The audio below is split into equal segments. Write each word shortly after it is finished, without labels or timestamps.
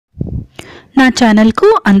నా ఛానల్ కు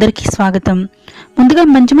అందరికీ స్వాగతం। ముందుగా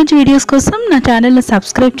మంచి మంచి వీడియోస్ కోసం నా ఛానల్ ని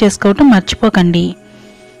సబ్స్క్రైబ్ చేసుకోవడం మర్చిపోకండి।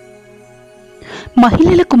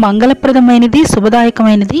 మహిళలకు మంగళప్రదమైనది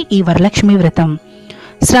శుభదాయకమైనది ఈ వరలక్ష్మి వ్రతం।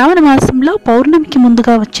 శ్రావణ మాసంలో పౌర్ణమికి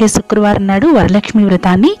ముందుగా వచ్చే శుక్రవారం నాడు వరలక్ష్మి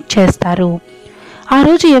వ్రతాన్ని చేస్తారు। ఆ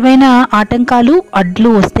రోజు ఏవైనా ఆటంకాలు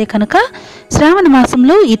అడ్లు వస్తే కనుక శ్రావణ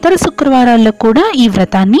మాసంలో ఇతర శుక్రవారాల్లో కూడా ఈ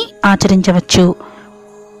వ్రతాన్ని ఆచరించవచ్చు।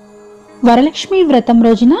 వరలక్ష్మి వ్రతం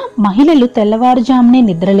రోజున మహిళలు తెల్లవారుజామునే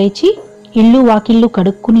నిద్రలేచి ఇల్లు వాకిళ్ళు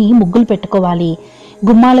కడుక్కుని ముగ్గులు పెట్టుకోవాలి।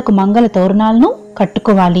 గుమ్మాలకు మంగళ తోరణాలను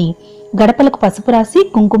కట్టుకోవాలి। గడపలకు పసుపు రాసి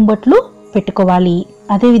కుంకుమ బొట్లు పెట్టుకోవాలి।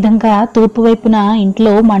 అదేవిధంగా తూర్పు వైపున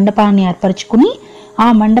ఇంట్లో మండపాన్ని ఏర్పరచుకుని ఆ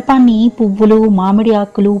మండపాన్ని పువ్వులు మామిడి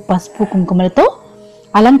ఆకులు పసుపు కుంకుమలతో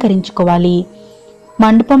అలంకరించుకోవాలి।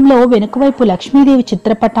 మండపంలో వెనుకవైపు లక్ష్మీదేవి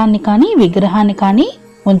చిత్రపటాన్ని కానీ విగ్రహాన్ని కానీ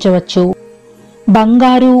ఉంచవచ్చు।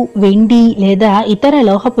 బంగారు వెండి లేదా ఇతర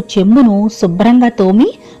లోహపు చెంబును శుభ్రంగా తోమి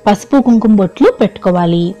పసుపు కుంకుమ బొట్లు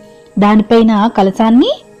పెట్టుకోవాలి। దానిపైన కలశాన్ని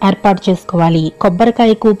ఏర్పాటు చేసుకోవాలి।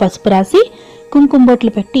 కొబ్బరికాయకు పసుపు రాసి కుంకుమ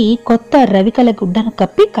బొట్లు పెట్టి కొత్త రవికల గుడ్డను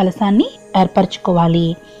కప్పి కలశాన్ని ఏర్పరచుకోవాలి।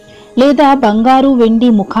 లేదా బంగారు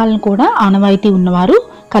వెండి ముఖాలను కూడా ఆనవాయితీ ఉన్నవారు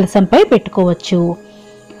కలశంపై పెట్టుకోవచ్చు।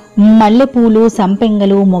 మల్లెపూలు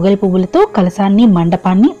సంపెంగలు మొగలి పువ్వులతో కలశాన్ని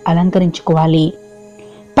మండపాన్ని అలంకరించుకోవాలి।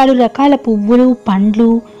 పలు రకాల పువ్వులు పండ్లు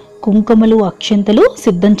కుంకుమలు అక్షంతలు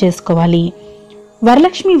సిద్ధం చేసుకోవాలి।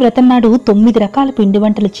 వరలక్ష్మి వ్రతం నాడు 9 రకాల పిండి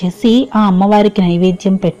వంటలు చేసి ఆ అమ్మవారికి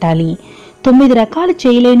నైవేద్యం పెట్టాలి। 9 రకాలు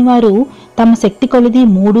చేయలేని వారు తమ శక్తి కొలది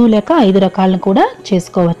 3 లేక 5 రకాలను కూడా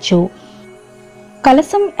చేసుకోవచ్చు।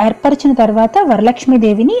 కలశం ఏర్పరిచిన తర్వాత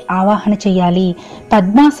వరలక్ష్మీదేవిని ఆవాహన చేయాలి।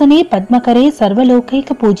 పద్మాసనే పద్మకరే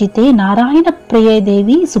సర్వలోకైక పూజితే నారాయణ ప్రియ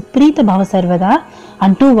దేవి సుప్రీత భవ సర్వదా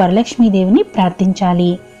అంటూ వరలక్ష్మీదేవిని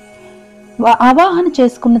ప్రార్థించాలి। ఆవాహన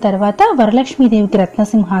చేసుకున్న తర్వాత వరలక్ష్మీదేవికి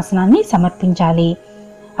రత్నసింహాసనాన్ని సమర్పించాలి।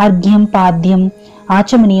 అర్ఘ్యం పాద్యం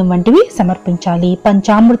ఆచమనీయం వంటివి సమర్పించాలి।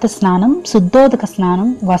 పంచామృత స్నానం శుద్ధోదక స్నానం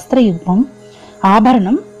వస్త్రయుగ్మం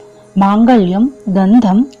ఆభరణం మాంగళ్యం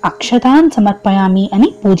గంధం అక్షతాన్ సమర్పయామి అని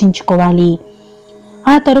పూజించుకోవాలి।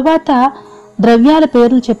 ఆ తరువాత ద్రవ్యాల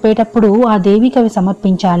పేర్లు చెప్పేటప్పుడు ఆ దేవికి అవి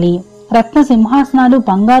సమర్పించాలి। రత్న సింహాసనాలు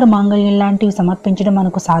బంగారు మాంగళ్యం లాంటివి సమర్పించడం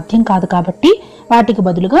మనకు సాధ్యం కాదు కాబట్టి వాటికి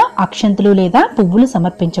బదులుగా అక్షంతులు లేదా పువ్వులు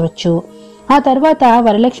సమర్పించవచ్చు। ఆ తర్వాత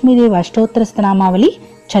వరలక్ష్మీదేవి అష్టోత్తర స్తోత్రనామావళి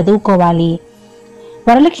చదువుకోవాలి।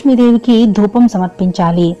 వరలక్ష్మీదేవికి ధూపం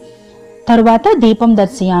సమర్పించాలి। తరువాత దీపం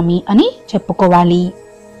దర్శయామి అని చెప్పుకోవాలి।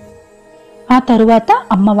 ఆ తరువాత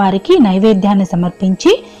అమ్మవారికి నైవేద్యాన్ని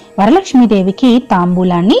సమర్పించి వరలక్ష్మీదేవికి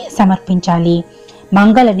తాంబూలాన్ని సమర్పించాలి।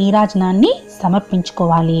 మంగళ నీరాజనాన్ని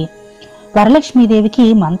సమర్పించుకోవాలి। వరలక్ష్మీదేవికి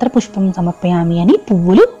మంత్రపుష్పం సమర్పయామి అని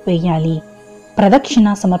పువ్వులు వేయాలి।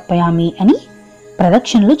 ప్రదక్షిణ సమర్పయామి అని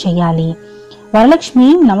ప్రదక్షిణలు చేయాలి। వరలక్ష్మి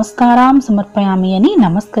నమస్కారం సమర్పయామి అని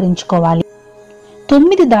నమస్కరించుకోవాలి।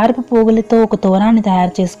 9 దారపు పువ్వులతో ఒక తోరాన్ని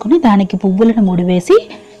తయారు చేసుకుని దానికి పువ్వులను ముడివేసి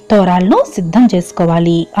తోరాలను సిద్ధం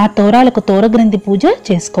చేసుకోవాలి। ఆ తోరాలకు తోరగ్రంథి పూజ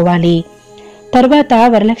చేసుకోవాలి। తరువాత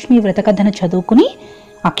వరలక్ష్మి వ్రతకథను చదువుకుని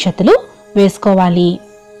అక్షతలు వేసుకోవాలి।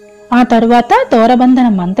 ఆ తరువాత తోరబంధన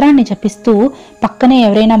మంత్రాన్ని జపిస్తూ పక్కనే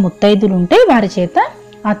ఎవరైనా ముత్తైదులు ఉంటే వారి చేత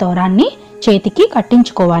ఆ తోరాన్ని చేతికి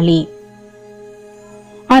కట్టించుకోవాలి।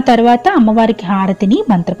 ఆ తర్వాత అమ్మవారికి హారతిని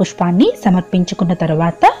మంత్రపుష్పాన్ని సమర్పించుకున్న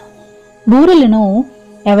తరువాత బూరెలను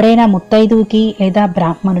ఎవరైనా ముత్తైదువుకి లేదా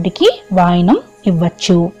బ్రాహ్మణుడికి వాయనం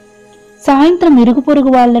ఇవ్వచ్చు। సాయంత్రం ఇరుగు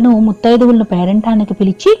పొరుగు వాళ్లను ముత్తైదువులను పేరంటానికి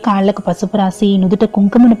పిలిచి కాళ్లకు పసుపు రాసి నుదుట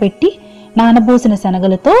కుంకుమను పెట్టి నానబోసిన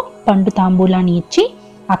శనగలతో పండు తాంబూలాన్ని ఇచ్చి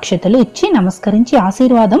అక్షతలు ఇచ్చి నమస్కరించి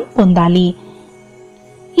ఆశీర్వాదం పొందాలి।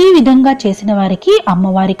 ఈ విధంగా చేసిన వారికి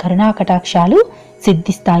అమ్మవారి కరుణా కటాక్షాలు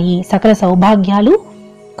సిద్ధిస్తాయి, సకల సౌభాగ్యాలు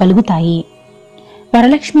కలుగుతాయి।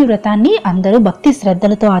 వరలక్ష్మి వ్రతాన్ని అందరూ భక్తి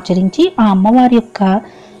శ్రద్ధలతో ఆచరించి ఆ అమ్మవారి యొక్క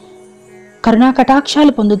కరుణా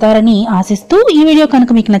కటాక్షాలు పొందుతారని ఆశిస్తూ ఈ వీడియో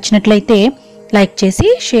కనుక మీకు నచ్చినట్లయితే లైక్ చేసి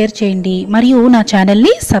షేర్ చేయండి మరియు నా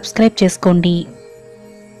ఛానల్ని సబ్స్క్రైబ్ చేసుకోండి।